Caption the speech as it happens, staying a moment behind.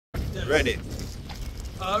Yes. Ready.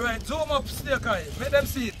 Alright, zoom up, Snake Eye. Make them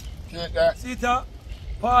see it. See that? See it here?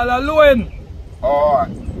 Paula Lowen. Oh,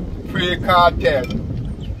 free cartel.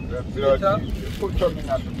 The blood. Yeah. Put some in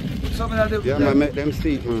that. Some of them. Yeah, man, make them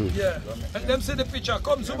see it, man. Yeah. Make them see the picture.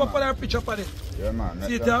 Come zoom up on our picture for it. Yeah, man.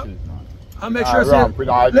 See it Let them here? see it, man. And make Ah, sure ramp with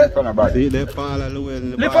all see. in front of us. See the Paula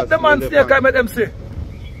Llewellyn. Lift up the man, Snake Eye, make them see.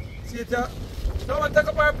 See it here? No one take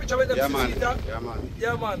up our picture with them. Yeah, See man. it here? Yeah, man.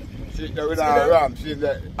 Yeah, man. See that with See our that? ramp. See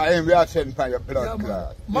that? I ain't really sent for your Yeah, blood man.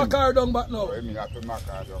 clot. Makar down back now. I mean, I have to mark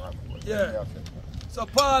her down. Yeah. So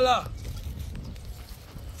Paula,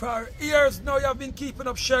 for years now you have been keeping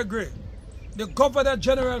up Shegri. The Governor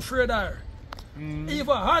General afraid of her. Even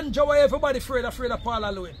Hanja, why everybody afraid of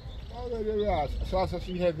Paula Llewellyn. So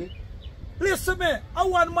she heavy. Listen me, I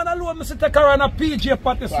want man alone me to take her on a PJ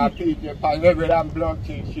party. So PJ pan every damn blood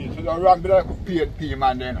thing shit. So don't run blood PNP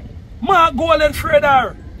man then. Mark Golden afraid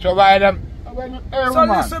of her. So why them? So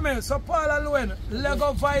listen me, so Paula Llewellyn,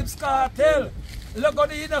 Lego Vibes Cartel, Lego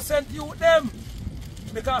the innocent youth them.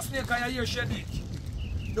 Because Snake Eye here shed it.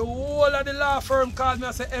 The whole of the law firm called me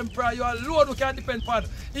and say, Emperor, you alone who can depend upon.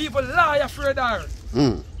 Even lawyer afraid of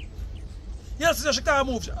her. Yes, she can't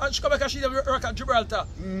move. She come back and she work at Gibraltar.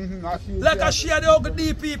 Like she had the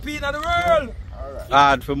ugly DPP in the world.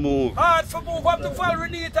 Hard for move. Hard for move. Want to file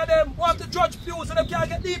Renita them. Want to judge Pew so them can't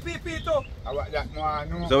get DPP too.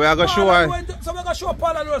 So we are going to show her. So we are going to show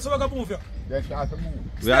Paula Llewellyn so we are going to move here. Then she has to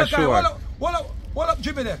move. We are sure. What up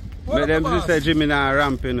Jimmy there? But them just say Jimmy now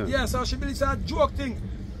ramping. Yeah, so she believes it's a joke thing.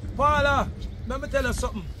 Paula, let me tell you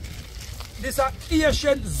something. This is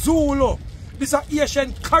Asian Zulu. This is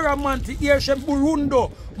Asian Karamanti, Asian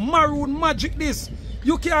Burundo, Maroon Magic this.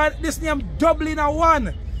 You can't, this name double in a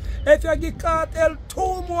one. If you give cartel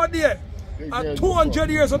 2 more there, and 200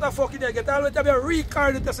 years what the fuck they get, always have a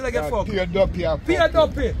recard to say they get fucked. Peered up here. Peered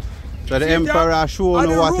up here. So the Emperor show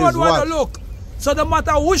you what is what. Look. So no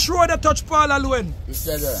matter which road they touch Paula Llewellyn, It's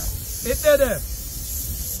there. it's there.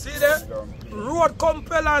 See there? Road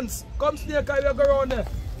compellence. Come Snake Eye, we go around there.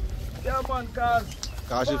 Yeah man,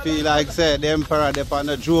 cause She feel like say the Emperor they on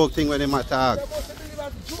the joke thing when him attack. they must believe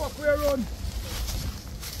that joke we run.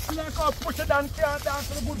 And like how push it down can't dance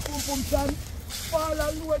to the good pum pum son.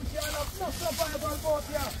 Paula Llewellyn can't have no survival about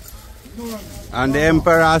here. And the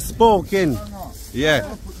Emperor spoken.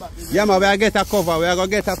 Yeah. Yeah, man, we are get a cover. We are going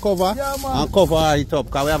to get a cover and cover it up.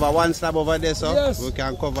 Because we have a one slab over there, so we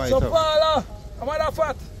can cover it up. So, Paula, I'm at that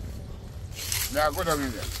fat. Yeah, go down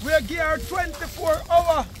in there. We are gear 24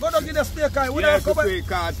 hours. Go down in the Snake Eye. We don't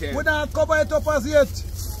cover it up as yet.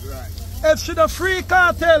 Right. If she the free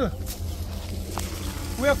cartel,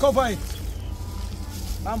 we are cover it.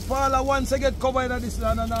 And Paula once again covered this is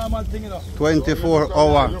a normal thing, you know. 24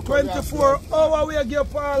 hours. 24 hours we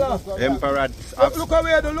give Paula. Emperor. Look how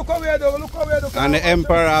we do, look how we do, look how we do. And the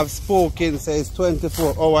Emperor have spoken, says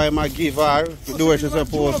 24 hours I might give her to do what she's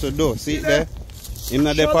supposed to do. See there? Him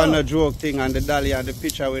not depend on the joke thing and the dolly and the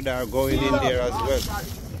picture with her going in there as well.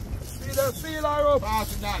 See that? Seal her up.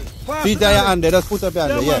 Feet there your hand there, just put up your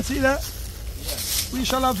hand there, yeah. See that? We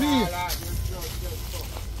shall have you.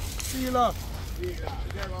 Seal her.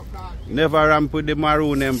 Never ramp with the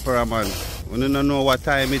Maroon Emperor, man. We don't know what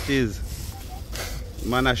time it is.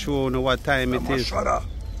 Man, I show you what time it is. Mama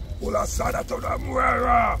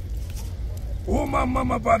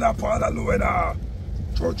Bada Paula Llewellyn.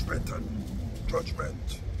 Judgment.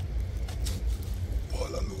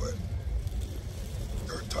 Paula Llewellyn,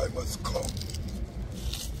 your time has come.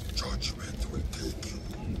 Judgment will take you.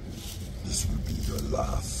 This will be your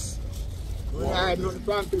last. Paula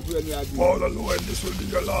Llewellyn, this will be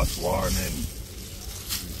your last warning.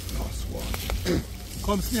 Last warning.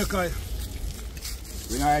 Come Snake Eye.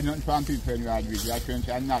 We don't have nothing from people in the with you. I can't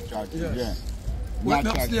say natural things. Yes. Yeah. What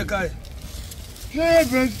up Snake Eye?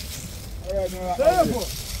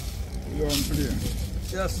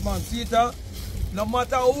 Yes man, see it? No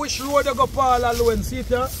matter which road you go Paula Llewellyn, see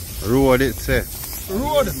it? Road it say.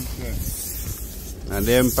 Road. And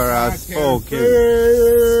the Emperor has spoken.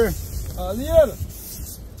 Aliel.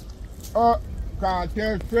 Oh,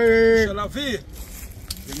 cartel free. Shall I feel?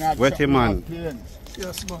 Wetty man.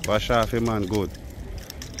 Yes man. Wash off him man good.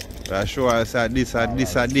 I show us that this.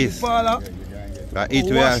 Paula. That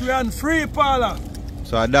it wash your hand free, Paula.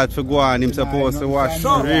 So that for go on, him supposed to wash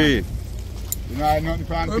free.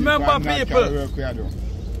 Remember people,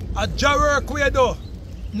 a jar work we do,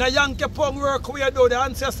 na Yankee Pong work we do, the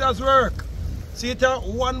ancestors work. See it,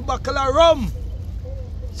 1 bottle of rum.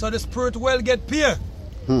 So the spirit will get paid.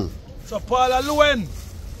 So Paula Llewellyn,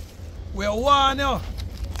 we warn you.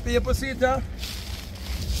 People see it,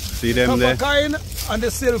 see them there? Coin and the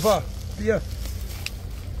silver. Yeah.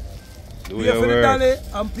 Pay for the dolly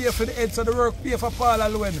and pay for the heads of the work, pay for Paul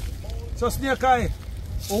Allen. So Snake Eye,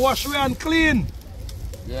 we wash we and clean.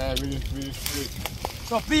 Yeah, really split.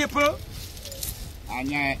 So people,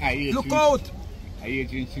 And I look out. I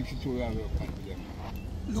 1862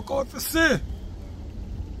 Look out for see.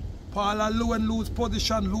 Paul Allen lose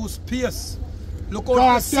position, lose pace. Look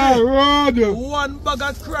out for see. One bag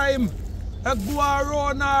of crime. A go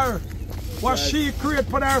around her. What she create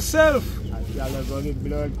for herself.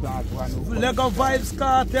 Lego Vibes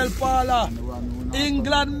Cartel Paula.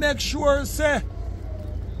 England make sure say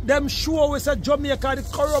them show we say Jamaica the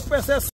corrupt